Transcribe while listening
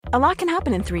A lot can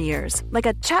happen in 3 years, like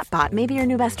a chatbot may be your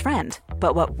new best friend.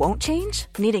 But what won't change?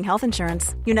 Needing health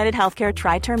insurance. United Healthcare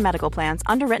Tri-Term Medical Plans,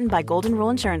 underwritten by Golden Rule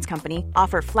Insurance Company,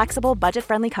 offer flexible,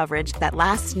 budget-friendly coverage that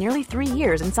lasts nearly 3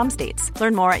 years in some states.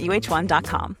 Learn more at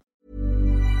uh1.com.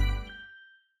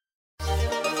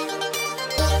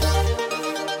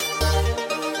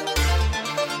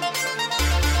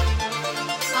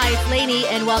 Hi, it's Lainey,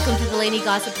 and welcome to the Lainey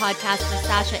Gossip Podcast for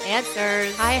Sasha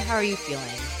Answers. Hi, how are you feeling?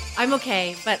 I'm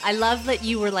okay, but I love that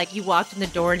you were like, you walked in the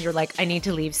door and you're like, I need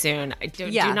to leave soon. Do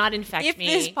not infect if me.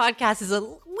 If this podcast is a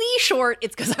wee short,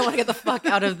 it's because I want to get the fuck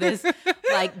out of this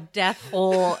like death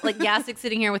hole. Like Yasik's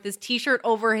sitting here with his t-shirt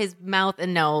over his mouth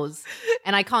and nose,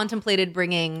 and I contemplated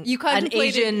bringing an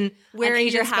Asian wearing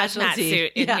an your Asian hazmat specialty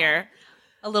suit in here,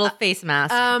 a little face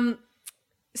mask.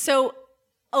 So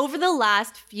over the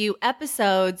last few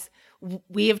episodes,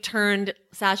 we have turned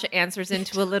Sasha Answers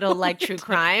into a little like true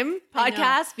crime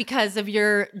podcast because of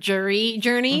your jury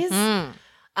journeys.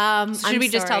 Mm-hmm. Should we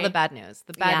just tell the bad news?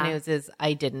 The bad news is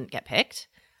I didn't get picked,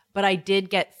 but I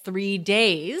did get 3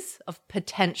 days of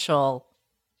potential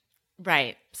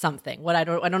something. I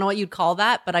don't know what you'd call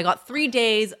that, but I got 3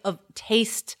 days of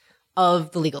taste of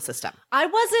the legal system. I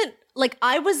will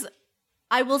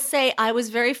say I was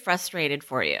very frustrated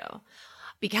for you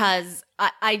because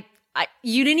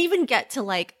you didn't even get to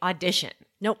like audition.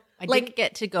 Nope. I didn't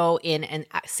get to go in and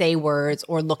say words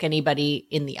or look anybody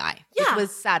in the eye. Yeah. Which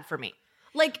was sad for me.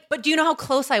 But do you know how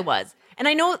close I was? And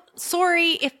I know,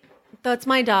 sorry if... That's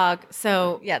my dog,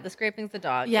 so... Yeah, the scraping's the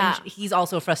dog. Yeah. And he's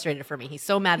also frustrated for me. He's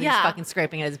so mad that he's fucking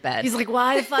scraping at his bed. He's like,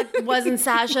 why the fuck wasn't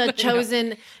Sasha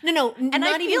chosen? No, and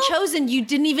not even chosen. You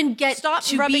didn't even get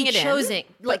to rubbing be it in. chosen.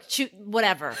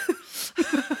 Whatever.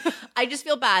 I just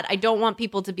feel bad. I don't want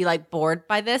people to be like bored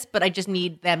by this, but I just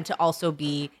need them to also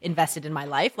be invested in my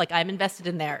life. Like I'm invested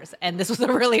in theirs. And this was a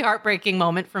really heartbreaking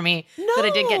moment for me that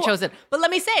I didn't get chosen. But let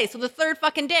me say, so the third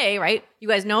fucking day, right? You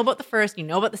guys know about the first, you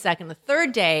know about the second. The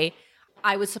third day,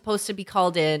 I was supposed to be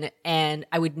called in and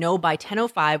I would know by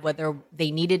 10:05 whether they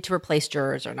needed to replace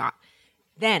jurors or not.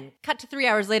 Then, cut to 3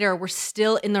 hours later, we're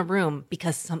still in the room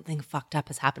because something fucked up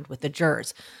has happened with the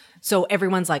jurors. So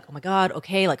everyone's like, oh my God,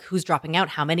 okay, like who's dropping out?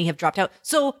 How many have dropped out?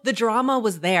 So the drama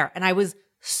was there and I was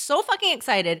so fucking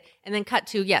excited. And then cut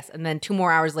to, and then 2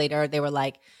 more hours later, they were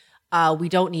like, we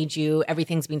don't need you.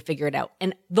 Everything's been figured out.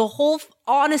 And the whole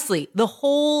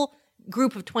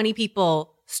group of 20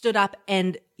 people stood up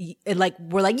and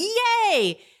were like,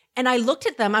 yay. And I looked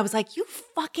at them. I was like, you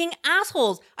fucking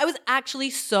assholes. I was actually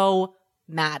so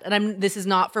mad. And this is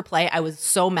not for play. I was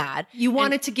so mad. You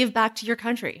wanted to give back to your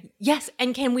country. Yes.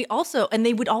 And can we also, and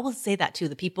they would always say that too,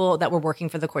 the people that were working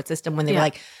for the court system when they were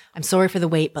like, I'm sorry for the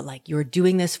wait, but like you're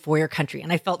doing this for your country.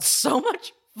 And I felt so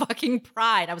much fucking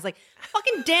pride. I was like,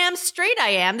 fucking damn straight I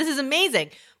am. This is amazing.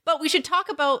 But we should talk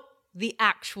about the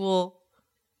actual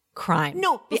crime.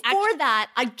 No, before that,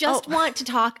 I just want to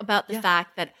talk about the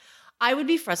fact that I would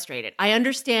be frustrated. I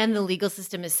understand the legal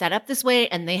system is set up this way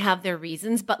and they have their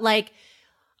reasons, but like,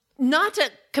 not to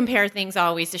compare things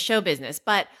always to show business,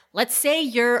 but let's say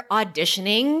you're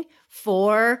auditioning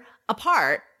for a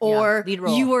part or lead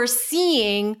role. You are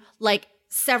seeing like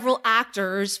several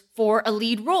actors for a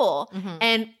lead role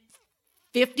and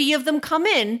 50 of them come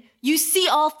in, you see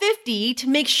all 50 to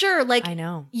make sure like I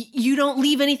know. You don't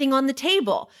leave anything on the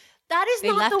table. That is not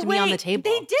the way. They left me on the table.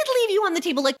 They did leave you on the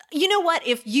table. Like, you know what?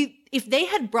 If they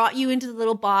had brought you into the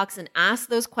little box and asked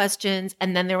those questions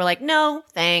and then they were like, no,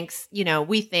 thanks.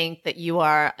 We think that you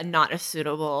are not a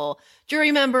suitable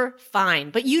jury member.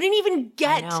 Fine. But you didn't even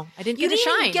get, I didn't you get didn't to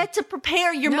shine. even get to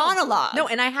prepare your monologue. No,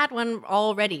 and I had one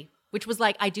already, which was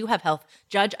like, I do have health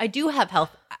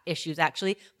issues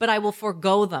actually, but I will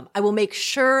forego them. I will make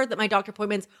sure that my doctor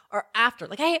appointments are after.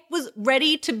 Like I was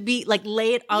ready to be like,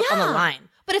 lay it out on the line.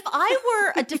 But if I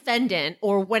were a defendant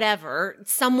or whatever,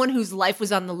 someone whose life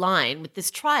was on the line with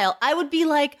this trial, I would be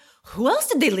like, who else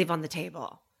did they leave on the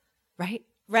table? Right?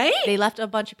 They left a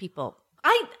bunch of people.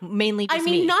 Mainly just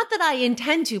me. me. Not that I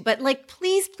intend to, but like,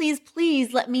 please, please,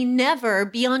 please let me never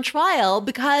be on trial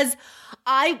because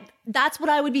that's what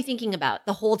I would be thinking about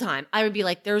the whole time. I would be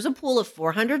like, there's a pool of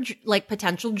 400 like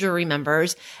potential jury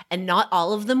members and not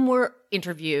all of them were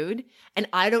interviewed. And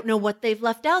I don't know what they've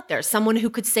left out there. Someone who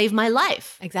could save my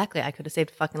life. Exactly. I could have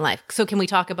saved a fucking life. So can we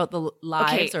talk about the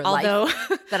lives life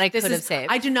that I could have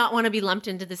saved? I do not want to be lumped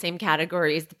into the same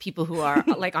category as the people who are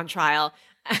like on trial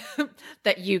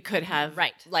that you could have.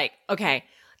 Right. Like, okay,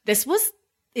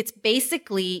 it's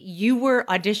basically you were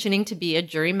auditioning to be a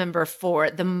jury member for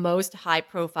the most high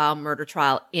profile murder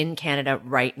trial in Canada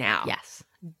right now. Yes.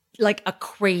 Like a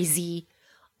crazy,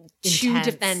 Intense. 2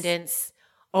 defendants,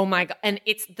 Oh my God. And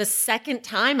it's the second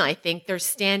time I think they're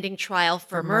standing trial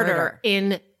for murder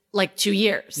in like 2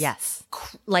 years. Yes.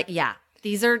 Like, yeah,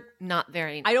 these are not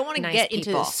very I don't want to nice get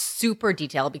people. into super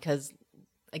detail because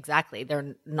exactly,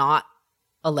 they're not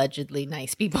allegedly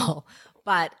nice people.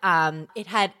 But it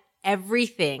had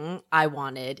everything I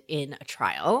wanted in a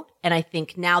trial. And I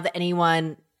think now that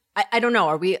anyone, I don't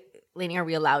know, Lainey, are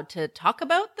we allowed to talk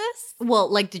about this? Well,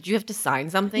 like, did you have to sign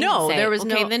something? No, and say, there was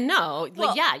okay, no- then no. Well,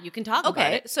 like, yeah, you can talk about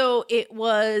Okay, it. so it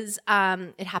was,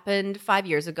 it happened 5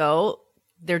 years ago.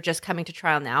 They're just coming to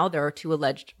trial now. There are 2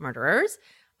 alleged murderers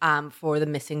for the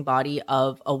missing body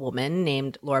of a woman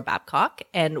named Laura Babcock.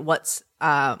 And what's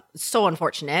so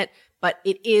unfortunate, but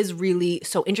it is really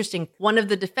so interesting. One of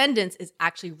the defendants is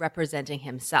actually representing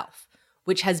himself,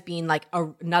 which has been like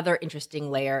another interesting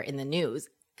layer in the news.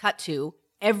 Cut to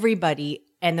everybody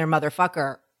and their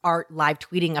motherfucker are live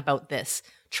tweeting about this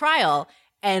trial.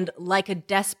 And like a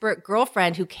desperate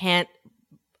girlfriend who can't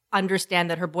understand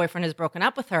that her boyfriend has broken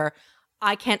up with her,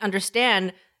 I can't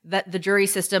understand that the jury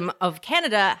system of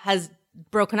Canada has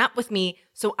broken up with me.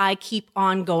 So I keep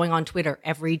on going on Twitter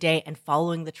every day and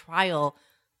following the trial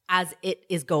as it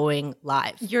is going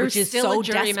live. You're which is still so a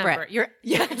jury desperate. member.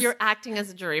 You're acting as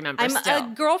a jury member. I'm still.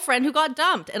 a girlfriend who got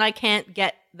dumped and I can't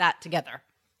get that together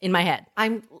in my head.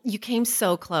 You came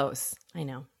so close, I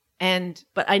know. and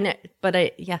But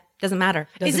yeah, doesn't matter.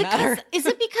 Doesn't matter. Is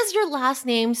it because your last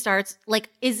name starts like?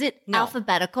 Is it No.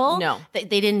 alphabetical? No. They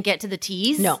didn't get to the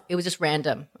T's. No, it was just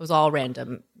random. It was all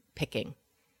random picking.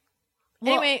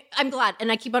 Well- Anyway, I'm glad.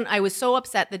 And I was so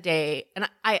upset the day, and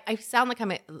I sound like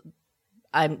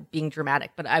I'm being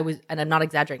dramatic, but and I'm not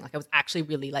exaggerating. Like I was actually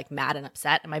really like mad and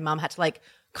upset. And my mom had to like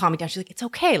calm me down. She's like, it's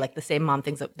okay. Like the same mom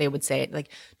things that they would say, like,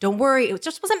 don't worry. It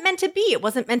just wasn't meant to be. It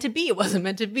wasn't meant to be. It wasn't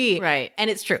meant to be. Right. And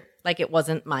it's true. Like it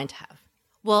wasn't mine to have.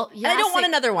 Well, yeah. And I don't want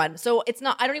another one. So it's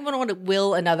not, I don't even want to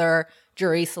will another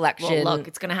jury selection. Well, look,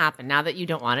 it's going to happen now that you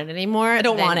don't want it anymore. I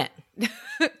don't want it.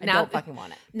 I Now- don't fucking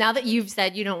want it. Now that you've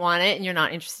said you don't want it and you're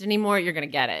not interested anymore, you're going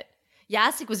to get it.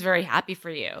 Yasik was very happy for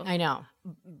you. I know.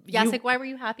 Yasik, why were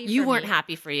you happy You for weren't me?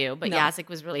 happy for you, but No. Yasik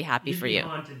was really happy for you.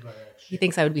 Haunted by that He shit.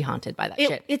 thinks I would be haunted by that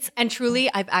shit. It's And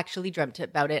truly, I've actually dreamt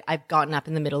about it. I've gotten up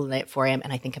in the middle of the night at 4 a.m.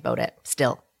 and I think about it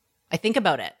still. I think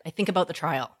about it. I think about the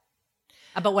trial,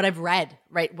 about what I've read,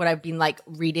 right? What I've been like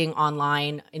reading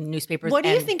online in newspapers. what do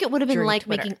you and think it would have been during like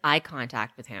Twitter. making eye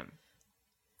contact with him?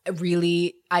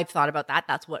 Really, I've thought about that.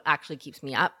 That's what actually keeps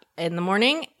me up in the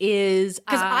morning is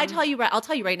Because I'll tell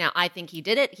you right now. I think he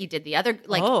did it. He did the other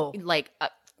Oh.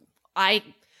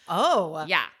 Oh.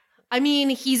 yeah. I mean,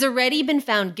 he's already been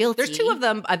found guilty. There's 2 of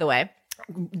them, by the way.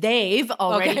 They've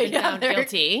already Okay, been yeah, found they're-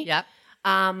 guilty. Yep.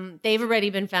 They've already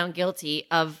been found guilty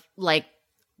of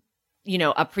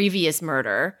a previous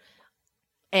murder.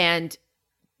 And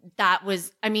that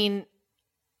was, I mean,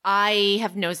 I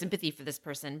have no sympathy for this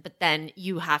person, but then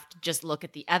you have to just look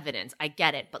at the evidence. I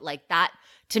get it. But like that,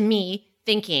 to me,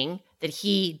 thinking that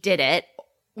he did it,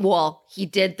 well, he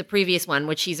did the previous one,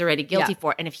 which he's already guilty Yeah.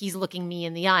 for. And if he's looking me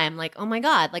in the eye, I'm like, oh my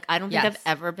God, like I don't think Yes.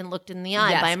 I've ever been looked in the eye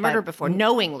Yes, by a murder by- before,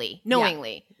 knowingly.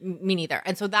 Me neither.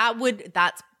 And so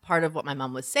that's part of what my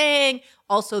mom was saying.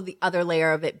 Also, the other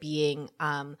layer of it being,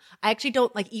 I actually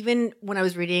don't like, even when I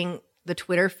was reading the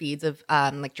Twitter feeds of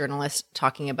like journalists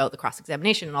talking about the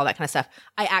cross-examination and all that kind of stuff,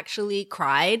 I actually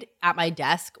cried at my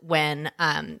desk when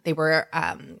they were,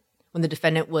 when the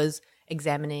defendant was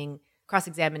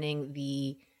cross-examining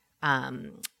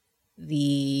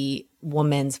the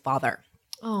woman's father.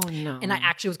 Oh no. And I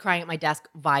actually was crying at my desk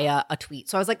via a tweet.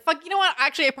 So I was like, fuck, you know what?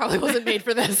 Actually, I probably wasn't made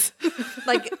for this.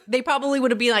 Like, they probably would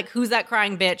have been like, who's that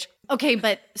crying bitch? Okay,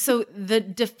 but so the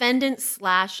defendant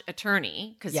 /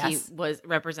 attorney, because Yes. he was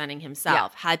representing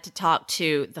himself, had to talk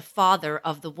to the father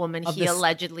of the woman Of he this-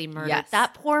 allegedly murdered. Yes.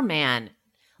 That poor man,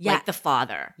 Yeah. like the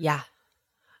father. Yeah.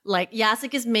 Like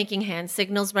Yasik is making hand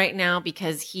signals right now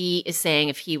because he is saying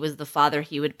if he was the father,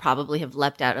 he would probably have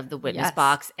leapt out of the witness Yes.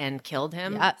 box and killed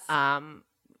him. Yes.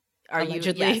 Are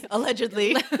Allegedly. you? Yes.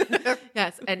 Allegedly.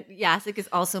 Yes, and Yasik is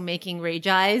also making rage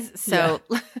eyes. So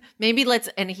maybe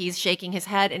and he's shaking his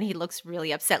head and he looks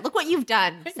really upset. Look what you've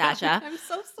done, Sasha. I'm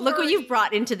so sorry. Look what you've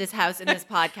brought into this house in this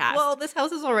podcast. Well, this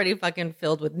house is already fucking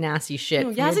filled with nasty shit.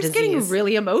 from your Yasik's getting disease.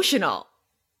 really emotional.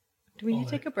 Do we need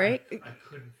to take a break? I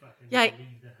couldn't fucking Yeah. believe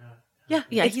that.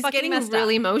 Yeah, It's he's fucking getting messed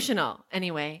really up. emotional.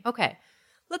 Anyway. Okay.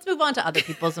 Let's move on to other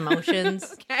people's emotions,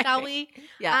 Okay. shall we?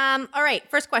 Yeah. All right.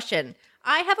 First question.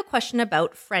 I have a question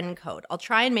about friend code. I'll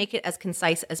try and make it as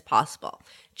concise as possible.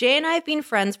 Jay and I have been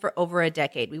friends for over a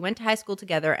decade. We went to high school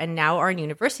together and now are in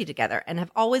university together and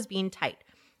have always been tight.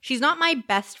 She's not my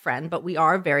best friend, but we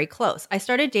are very close. I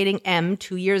started dating M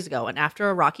 2 years ago, and after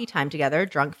a rocky time together,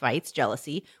 drunk fights,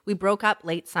 jealousy, we broke up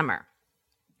late summer.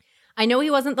 I know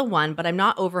he wasn't the one, but I'm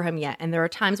not over him yet, and there are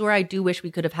times where I do wish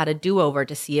we could have had a do-over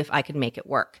to see if I could make it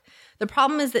work. The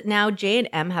problem is that now Jay and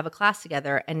M have a class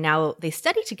together, and now they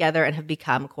study together and have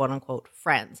become quote-unquote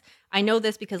friends. I know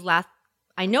this because last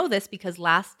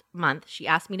month she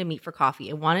asked me to meet for coffee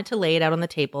and wanted to lay it out on the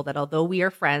table that although we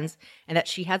are friends and that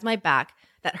she has my back,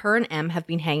 that her and M have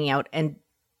been hanging out and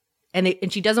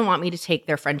she doesn't want me to take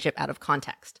their friendship out of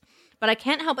context. But I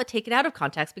can't help but take it out of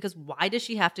context because why does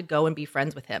she have to go and be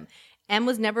friends with him? M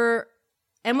was never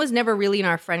really in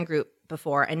our friend group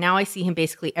before, and now I see him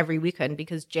basically every weekend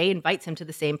because Jay invites him to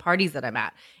the same parties that I'm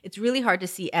at. It's really hard to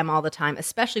see M all the time,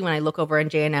 especially when I look over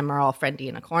and Jay and M are all friendly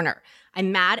in a corner.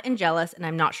 I'm mad and jealous, and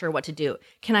I'm not sure what to do.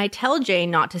 Can I tell Jay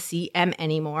not to see M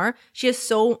anymore? She has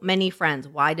so many friends.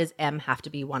 Why does M have to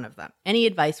be one of them? Any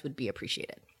advice would be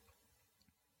appreciated.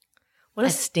 What a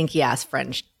stinky ass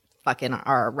friend fucking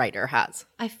our writer has.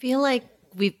 I feel like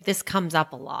this comes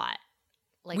up a lot.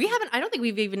 Like we haven't. I don't think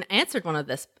we've even answered one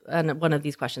of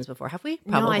these questions before, have we?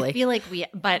 Probably. No, I feel like we.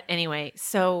 But anyway,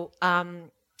 so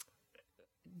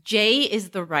Jay is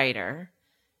the writer,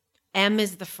 M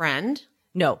is the friend.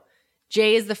 No,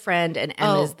 Jay is the friend and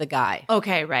M is the guy.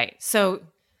 Okay, right.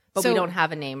 But we don't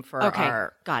have a name for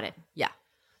our. Got it. Yeah.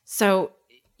 So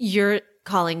you're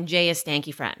calling Jay a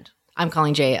stanky friend. I'm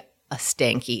calling Jay a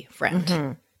stanky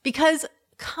friend because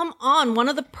come on, one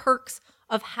of the perks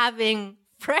of having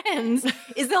friends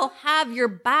is they'll have your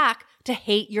back to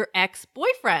hate your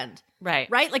ex-boyfriend. Right.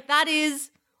 Right? Like that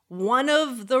is one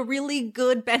of the really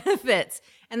good benefits.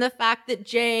 And the fact that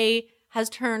Jay has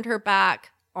turned her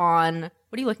back on,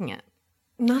 what are you looking at?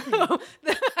 Nothing.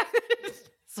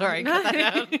 Sorry, cut that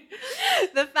out.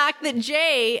 The fact that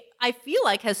Jay, I feel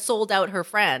like, has sold out her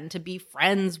friend to be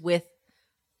friends with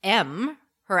M,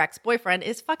 her ex-boyfriend,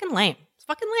 is fucking lame. It's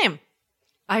fucking lame.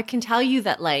 I can tell you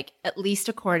that, like, at least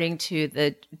according to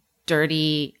the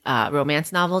dirty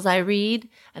romance novels I read,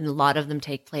 and a lot of them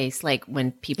take place, like,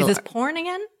 when people Is this porn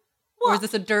again? Or is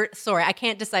this sorry, I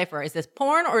can't decipher. Is this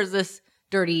porn or is this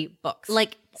dirty books?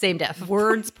 Like, same def.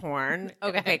 words porn.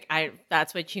 Okay. Like,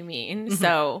 that's what you mean.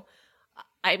 So,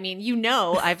 I mean,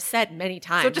 I've said many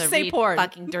times. So just say read porn.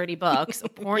 Fucking dirty books,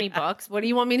 porny books. What do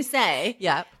you want me to say?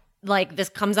 Yeah. Like, this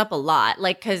comes up a lot.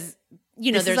 Like, because,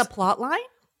 This there's is a plot line?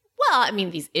 Well, I mean,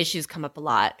 these issues come up a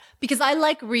lot because I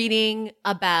like reading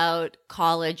about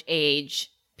college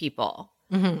age people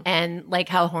and like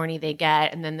how horny they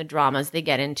get and then the dramas they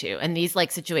get into. And these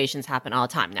like situations happen all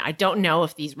the time. Now, I don't know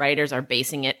if these writers are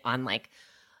basing it on like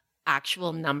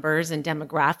actual numbers and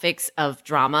demographics of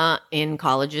drama in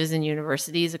colleges and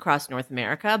universities across North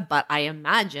America, but I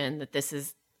imagine that this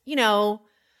is, you're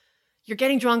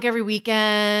getting drunk every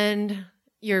weekend.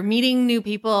 You're meeting new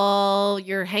people,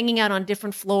 you're hanging out on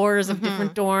different floors of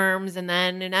different dorms, and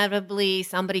then inevitably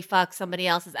somebody fucks somebody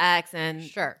else's ex and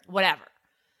whatever.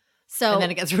 So And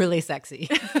then it gets really sexy.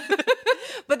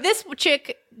 But this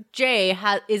chick, Jay,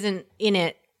 isn't in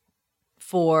it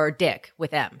for dick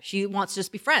with M. She wants to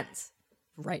just be friends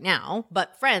right now,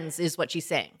 but friends is what she's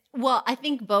saying. Well, I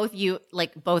think both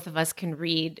of us can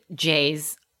read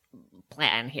Jay's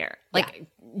plan here. Like,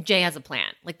 Jay has a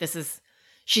plan. Like,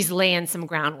 she's laying some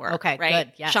groundwork. Okay, right?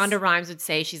 good. Yes. Shonda Rhimes would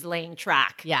say she's laying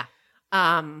track. Yeah.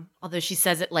 Although she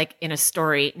says it like in a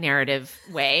story narrative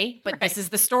way, but this is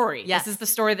the story. Yes. This is the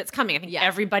story that's coming. I think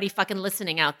everybody fucking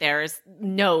listening out there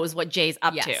knows what Jay's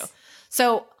up to.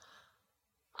 So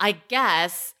I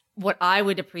guess what I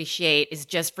would appreciate is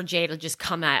just for Jay to just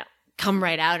come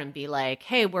right out and be like,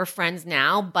 hey, we're friends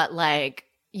now, but like,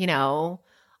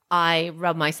 I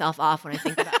rub myself off when I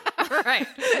think about it. Right.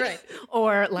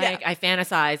 Or like I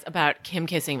fantasize about Kim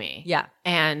kissing me. Yeah.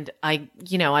 And I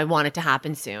want it to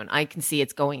happen soon. I can see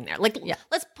it's going there. Like,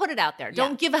 let's put it out there.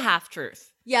 Don't give a half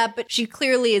truth. Yeah, but she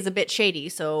clearly is a bit shady,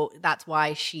 so that's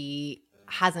why she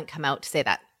hasn't come out to say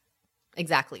that.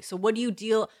 Exactly. So how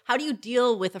do you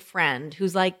deal with a friend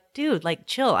who's like, dude, like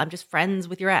chill, I'm just friends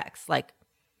with your ex. Like,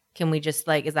 can we just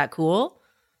like, is that cool?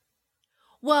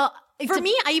 Well, for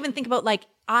me, I even think about like,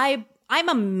 I'm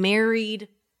a married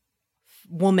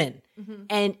woman.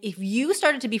 And if you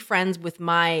started to be friends with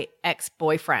my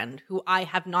ex-boyfriend, who I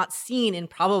have not seen in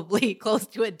probably close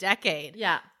to a decade,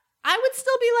 I would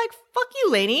still be like, fuck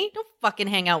you, Lainey. Don't fucking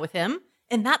hang out with him.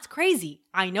 And that's crazy.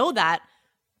 I know that.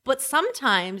 But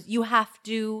sometimes you have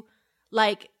to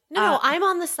like... No, I'm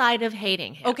on the side of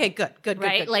hating him. Okay, good.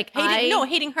 Right? Good. Like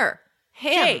hating her.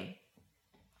 Him.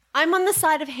 I'm on the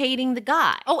side of hating the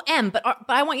guy. Oh, but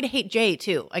I want you to hate Jay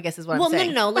too, I guess is what I'm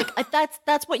saying. No. Like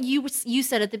that's what you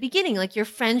said at the beginning. Like your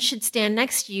friends should stand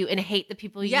next to you and hate the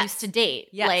people you used to date.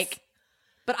 Yes. Like,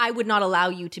 but I would not allow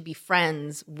you to be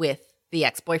friends with the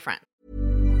ex-boyfriend.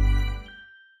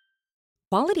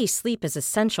 Quality sleep is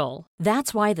essential.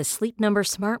 That's why the Sleep Number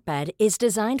Smart Bed is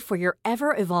designed for your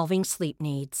ever-evolving sleep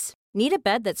needs. Need a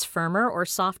bed that's firmer or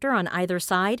softer on either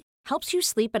side? Helps you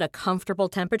sleep at a comfortable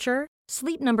temperature?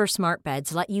 Sleep Number Smart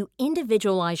Beds let you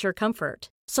individualize your comfort,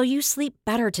 so you sleep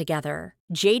better together.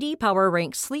 JD Power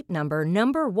ranks Sleep Number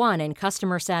number 1 in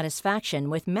customer satisfaction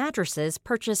with mattresses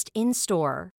purchased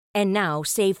in-store. And now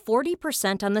save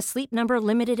 40% on the Sleep Number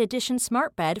Limited Edition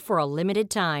Smart Bed for a limited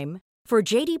time. For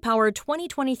JD Power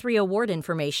 2023 award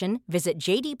information, visit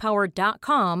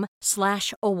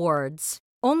jdpower.com/awards.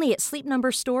 Only at Sleep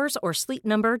Number stores or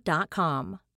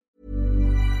sleepnumber.com.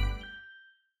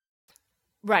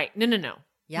 right. No.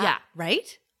 Yeah.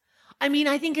 Right? I mean,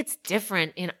 I think it's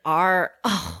different in our,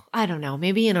 I don't know,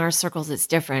 maybe in our circles it's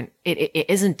different. It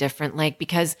isn't different, like,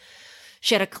 because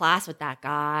she had a class with that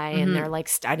guy and they're like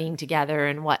studying together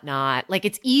and whatnot. Like,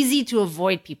 it's easy to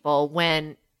avoid people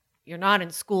when you're not in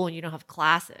school and you don't have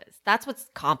classes. That's what's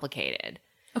complicated.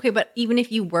 Okay, but even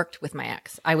if you worked with my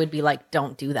ex, I would be like,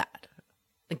 don't do that.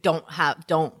 Like, don't,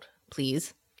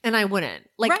 please. And I wouldn't.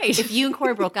 Like, Right. if you and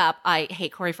Corey broke up, I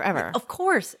hate Corey forever. Of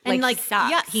course. And, like,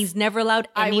 sucks. yeah, he's never allowed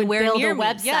I would anywhere build near a me.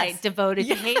 website Yes. devoted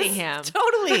Yes, to hating him.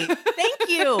 Totally. Thank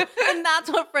you. And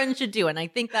that's what friends should do. And I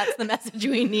think that's the message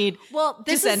we need. Well,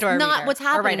 this to send is to our not reader, what's our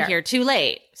happening writer. here. Too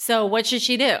late. So what should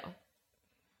she do?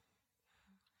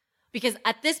 Because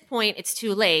at this point, it's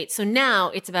too late. So now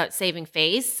it's about saving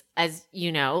face. As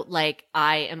you know, like,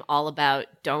 I am all about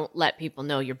don't let people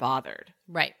know you're bothered.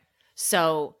 Right.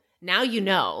 So now you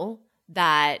know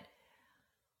that,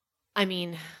 I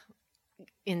mean,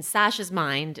 in Sasha's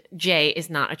mind, Jay is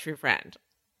not a true friend,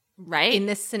 right? In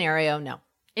this scenario, no.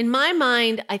 In my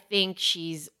mind, I think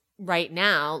she's right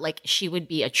now, like, she would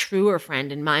be a truer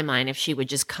friend in my mind if she would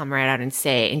just come right out and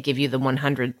say and give you the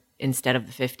 100 instead of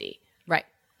the 50. Right.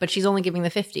 But she's only giving the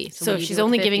 50. So if she's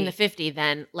only giving the 50,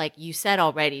 then, like you said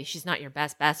already, she's not your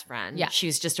best friend. Yeah.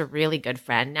 She's just a really good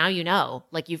friend. Now you know.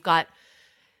 Like, you've got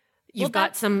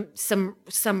some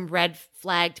red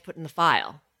flag to put in the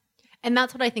file. And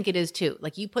that's what I think it is too.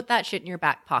 Like, you put that shit in your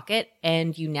back pocket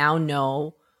and you now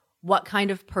know what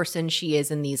kind of person she is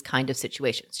in these kind of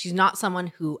situations. She's not someone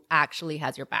who actually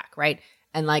has your back, right?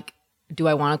 And, like, do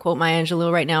I want to quote Maya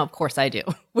Angelou right now? Of course I do.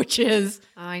 Which is,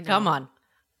 I know. come on.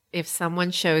 If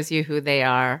someone shows you who they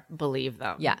are, believe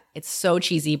them. Yeah, it's so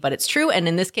cheesy, but it's true. And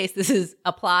in this case, this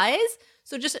applies.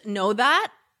 So just know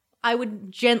that. I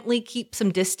would gently keep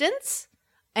some distance,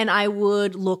 and I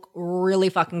would look really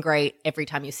fucking great every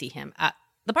time you see him at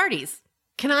the parties.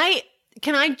 Can I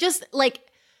just, like,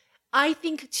 I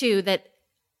think too that,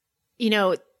 you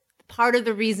know, part of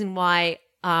the reason why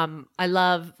I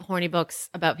love horny books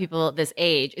about people this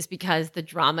age is because the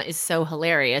drama is so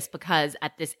hilarious, because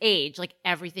at this age, like,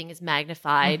 everything is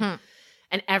magnified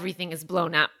and everything is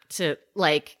blown up to,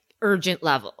 like, urgent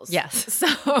levels. Yes.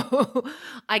 So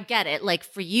I get it. Like,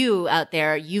 for you out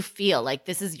there, you feel like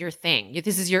this is your thing.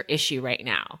 This is your issue right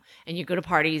now. And you go to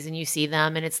parties and you see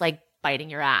them and it's like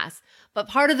biting your ass. But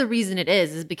part of the reason it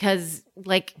is because,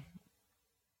 like,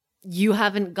 you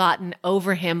haven't gotten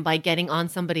over him by getting on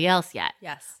somebody else yet.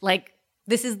 Yes. Like,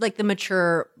 This is like the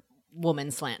mature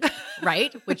woman slant,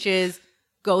 right? Which is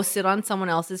go sit on someone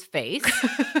else's face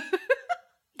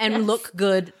and look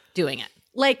good doing it.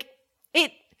 like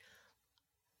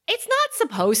it's not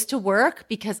supposed to work,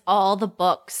 because all the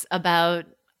books about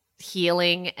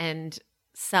healing and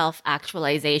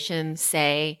self-actualization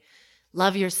say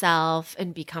love yourself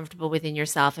and be comfortable within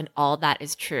yourself, and all that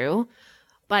is true.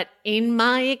 But in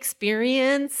my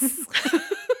experience,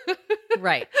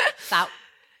 Right. That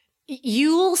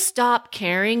you'll stop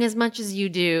caring as much as you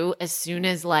do as soon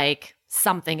as, like,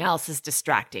 something else is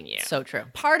distracting you. so true.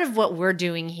 Part of what we're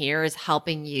doing here is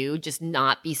helping you just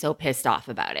not be so pissed off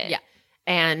about it. Yeah.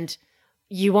 And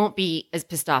you won't be as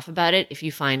pissed off about it if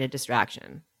you find a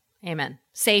distraction. Amen.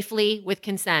 Safely, with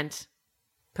consent.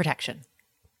 Protection.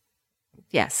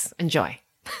 Yes. Enjoy.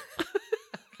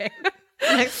 Okay.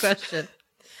 Next question.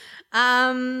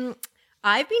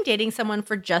 I've been dating someone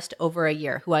for just over a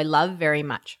year who I love very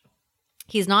much.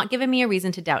 He's not given me a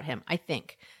reason to doubt him, I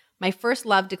think. My first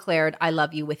love declared I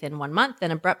love you within 1 month, then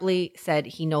abruptly said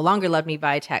he no longer loved me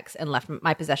via text and left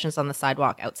my possessions on the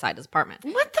sidewalk outside his apartment.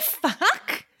 What the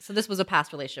fuck? So this was a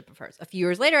past relationship of hers. A few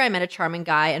years later, I met a charming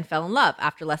guy and fell in love.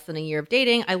 After less than a year of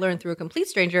dating, I learned through a complete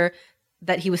stranger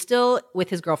that he was still with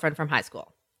his girlfriend from high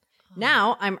school.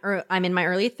 Now I'm in my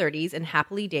early 30s and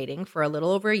happily dating for a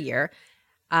little over a year.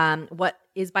 What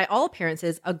is by all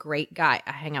appearances a great guy.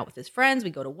 I hang out with his friends, we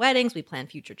go to weddings, we plan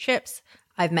future trips.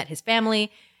 I've met his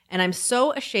family, and I'm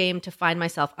so ashamed to find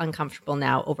myself uncomfortable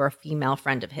now over a female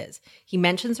friend of his. He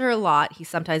mentions her a lot. He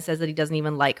sometimes says that he doesn't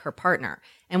even like her partner.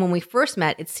 And when we first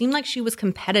met, it seemed like she was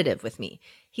competitive with me.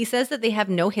 He says that they have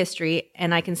no history,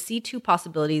 and I can see two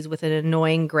possibilities with an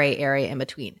annoying gray area in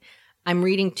between. Am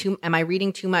I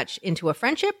reading too much into a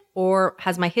friendship, or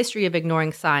has my history of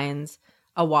ignoring signs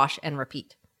a wash and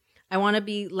repeat? I want to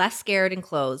be less scared and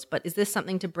closed, but is this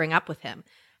something to bring up with him?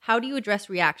 How do you address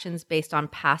reactions based on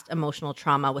past emotional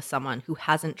trauma with someone who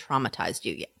hasn't traumatized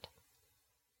you yet?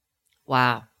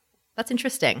 Wow. That's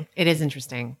interesting. It is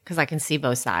interesting because I can see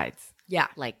both sides. Yeah.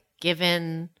 Like,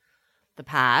 given the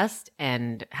past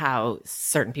and how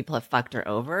certain people have fucked her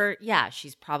over, yeah,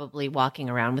 she's probably walking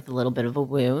around with a little bit of a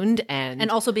wound. And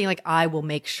also being like, I will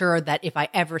make sure that if I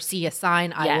ever see a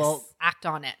sign, I will act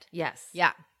on it. Yes.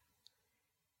 Yeah.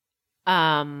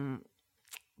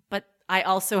 But I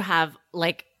also have,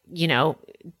 like, you know,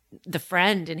 the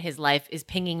friend in his life is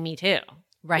pinging me too.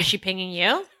 Right. Is she pinging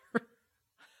you?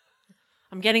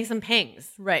 I'm getting some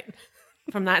pings. Right.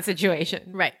 From that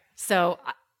situation. Right. So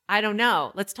I don't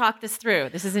know. Let's talk this through.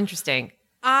 This is interesting.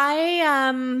 I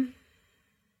kind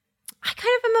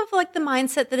of am of like the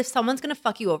mindset that if someone's going to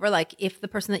fuck you over, like if the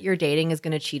person that you're dating is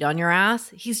going to cheat on your ass,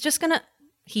 he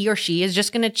or she is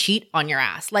just going to cheat on your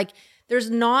ass. Like there's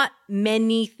not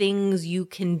many things you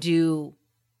can do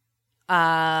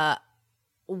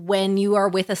when you are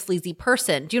with a sleazy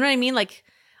person. Do you know what I mean? Like,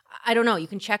 I don't know. You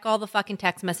can check all the fucking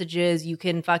text messages. You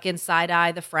can fucking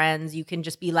side-eye the friends. You can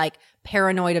just be like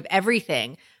paranoid of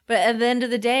everything. But at the end of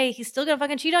the day, he's still going to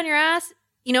fucking cheat on your ass.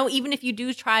 You know, even if you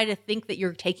do try to think that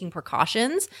you're taking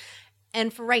precautions.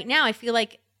 And for right now, I feel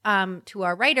like to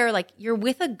our writer, like you're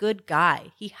with a good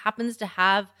guy. He happens to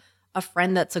have a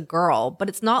friend that's a girl, but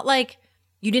it's not like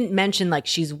you didn't mention like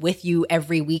she's with you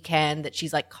every weekend, that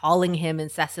she's like calling him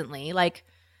incessantly. Like,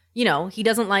 you know, he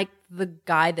doesn't like the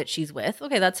guy that she's with.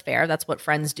 Okay, that's fair. That's what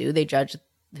friends do. They judge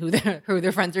who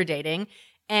their friends are dating.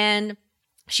 And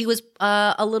she was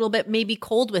a little bit maybe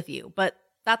cold with you, but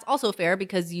that's also fair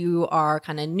because you are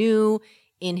kind of new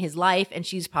in his life and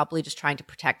she's probably just trying to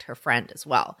protect her friend as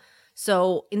well.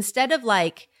 So instead of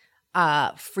like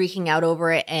freaking out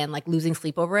over it and like losing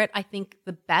sleep over it, I think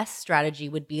the best strategy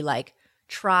would be like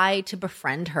try to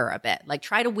befriend her a bit, like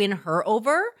try to win her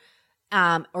over.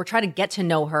 Or try to get to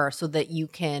know her so that you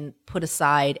can put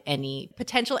aside any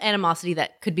potential animosity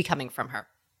that could be coming from her.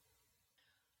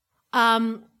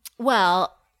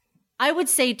 Well, I would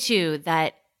say too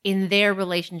that in their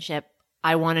relationship,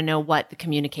 I want to know what the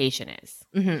communication is.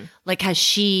 Mm-hmm. Like, has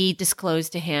she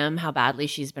disclosed to him how badly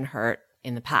she's been hurt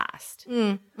in the past?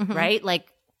 Mm-hmm. Right?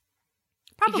 Like,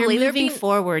 probably if you're moving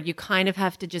forward, you kind of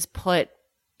have to just put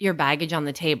your baggage on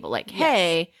the table. Like,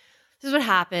 hey, this is what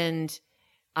happened.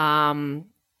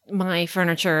 My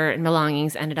furniture and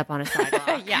belongings ended up on a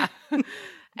sidewalk. Yeah.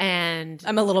 And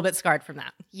I'm a little bit scarred from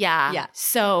that. Yeah. Yeah.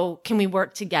 So can we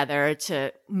work together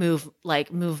to move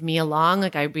me along?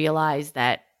 Like, I realize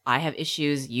that I have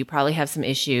issues. You probably have some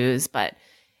issues, but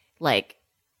like,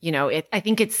 you know,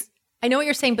 I know what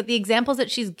you're saying, but the examples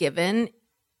that she's given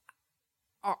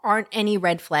aren't any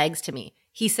red flags to me.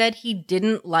 He said he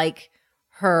didn't like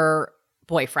her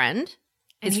boyfriend.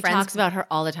 And he talks about her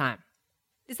all the time.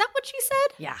 Is that what she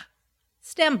said? Yeah.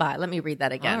 Stand by. Let me read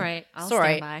that again. All right. I'll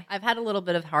Sorry. stand by. I've had a little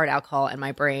bit of hard alcohol in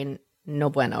my brain. No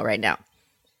bueno right now.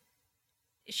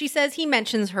 She says he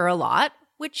mentions her a lot,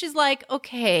 which is like,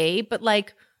 okay, but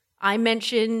like I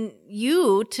mention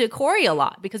you to Corey a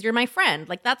lot because you're my friend.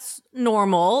 Like that's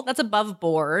normal. That's above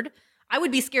board. I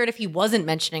would be scared if he wasn't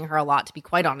mentioning her a lot, to be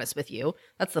quite honest with you.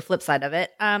 That's the flip side of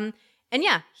it. And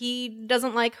yeah, he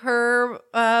doesn't like her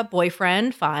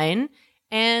boyfriend. Fine.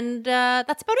 And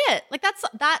that's about it. Like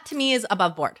that to me is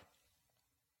above board.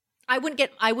 I wouldn't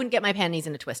get my panties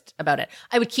in a twist about it.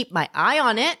 I would keep my eye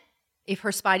on it. If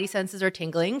her spidey senses are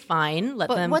tingling, fine, let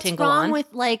them tingle on.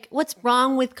 What's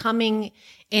wrong with coming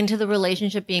into the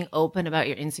relationship being open about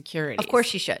your insecurities? Of course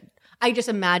she should. I just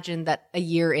imagine that a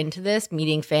year into this,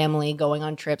 meeting family, going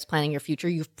on trips, planning your future,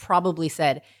 you've probably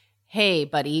said, "Hey,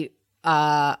 buddy,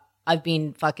 I've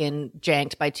been fucking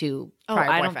janked by two prior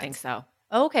boyfriends." I don't think so.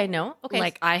 Oh, okay, no. Okay.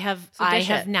 Like I have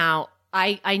now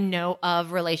I know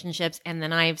of relationships, and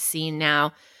then I've seen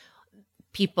now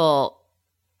people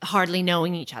hardly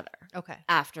knowing each other. Okay.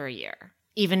 After a year,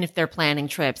 even if they're planning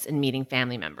trips and meeting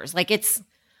family members. Like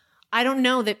I don't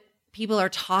know that people are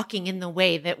talking in the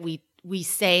way that we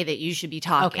say that you should be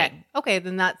talking. Okay,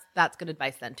 then that's good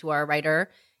advice then to our writer.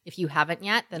 If you haven't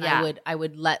yet, then Yeah. I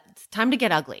would let It's time to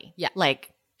get ugly. Yeah.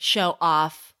 Like show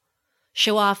off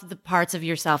the parts of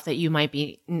yourself that you might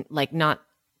be like not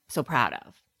so proud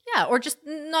of. yeah, or just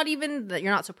not even that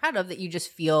you're not so proud of, that you just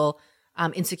feel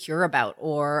insecure about,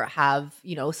 or have,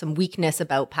 you know, some weakness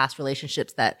about past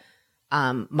relationships that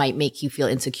might make you feel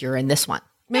insecure in this one.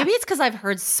 Maybe it's because I've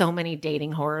heard so many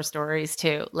dating horror stories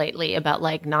too lately about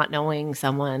like not knowing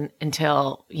someone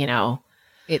until, you know,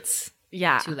 It's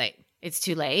yeah, too late. it's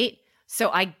too late. So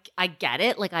I get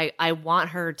it. Like I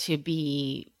want her to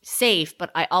be safe, but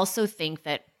I also think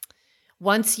that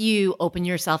once you open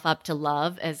yourself up to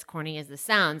love, as corny as this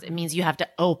sounds, it means you have to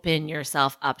open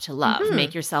yourself up to love,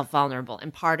 make yourself vulnerable.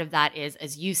 And part of that is,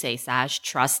 as you say, Sash,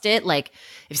 trust it. Like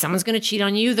if someone's going to cheat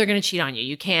on you, they're going to cheat on you.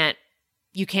 You can't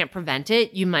prevent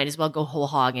it. You might as well go whole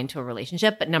hog into a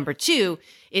relationship. But number 2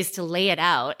 is to lay it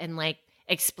out and like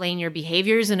explain your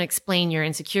behaviors and explain your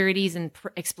insecurities and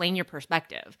explain your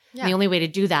perspective. Yeah. And the only way to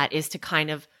do that is to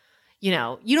kind of, you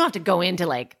know, you don't have to go into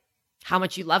like how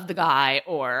much you love the guy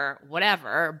or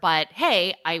whatever, but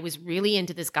hey, I was really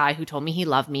into this guy who told me he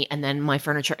loved me, and then my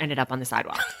furniture ended up on the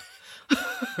sidewalk.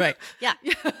 Right. Yeah.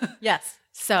 Yes.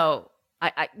 So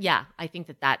I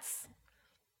think that's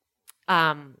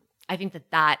I think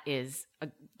that is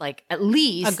like at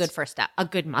least A good first step. a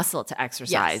good muscle to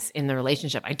exercise in the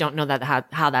relationship. I don't know that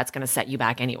how that's going to set you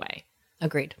back anyway.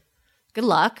 Agreed. Good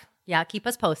luck. Yeah, keep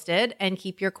us posted and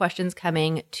keep your questions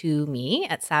coming to me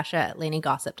at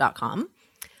sasha@laneygossip.com.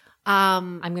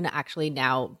 I'm going to actually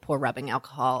now pour rubbing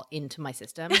alcohol into my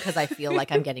system because I feel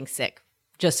like I'm getting sick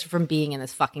just from being in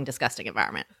this fucking disgusting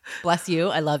environment. Bless you.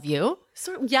 I love you.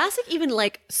 So Jacek even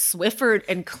like Swiffered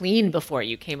and cleaned before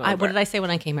you came over. What did I say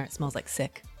when I came here? It smells like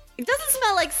sick. It doesn't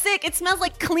smell like sick. It smells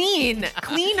like clean.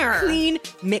 Cleaner. Clean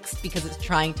mixed because it's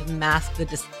trying to mask the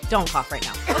don't cough right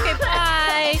now. Okay,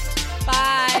 bye.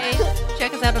 Bye.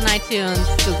 Check us out on iTunes,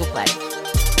 Google Play.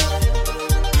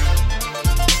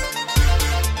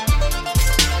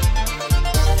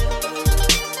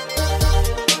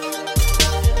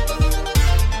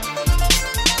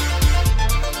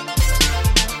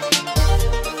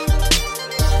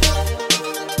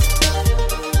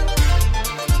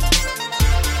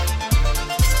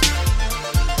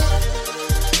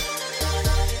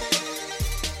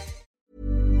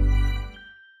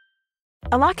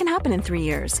 A lot can happen in 3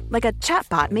 years, like a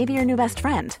chatbot may be your new best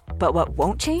friend. But what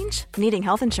won't change? Needing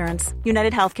health insurance.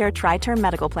 United Healthcare Tri-Term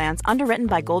Medical Plans, underwritten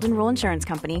by Golden Rule Insurance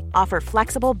Company, offer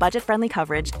flexible, budget-friendly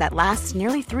coverage that lasts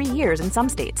nearly 3 years in some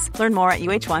states. Learn more at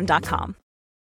uh1.com.